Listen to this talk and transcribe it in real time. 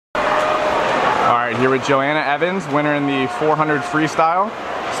All right, here with Joanna Evans, winner in the 400 freestyle.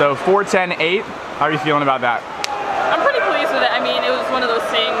 So 4:10.8. How are you feeling about that? I'm pretty pleased with it. I mean, it was one of those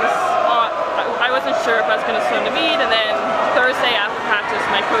things. I wasn't sure if I was going to swim the meet, and then Thursday after practice,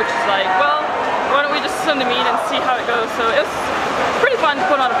 my coach was like, "Well, why don't we just swim the meet and see how it goes?" So it was pretty fun to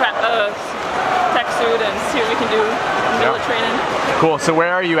put on a tech suit and see what we can do in the middle of training. Cool. So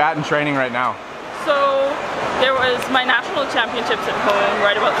where are you at in training right now? So there was my national championships at home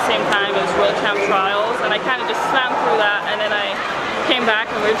right about the same time as World Champ Trials, and I kind of just swam through that, and then I came back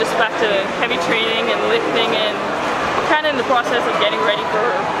and we were just back to heavy training and lifting and kind of in the process of getting ready for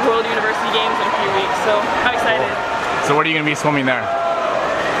World University Games in a few weeks, so I'm excited. Cool. So what are you going to be swimming there?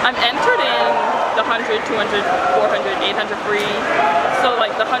 I'm entered in the 100, 200, 400, 800 free, so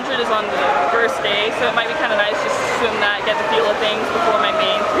like the 100 is on the first day, so it might be kind of nice just to swim that, get the feel of things before my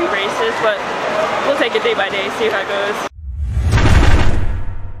main 3 races, but we'll take it day by day, see how it goes.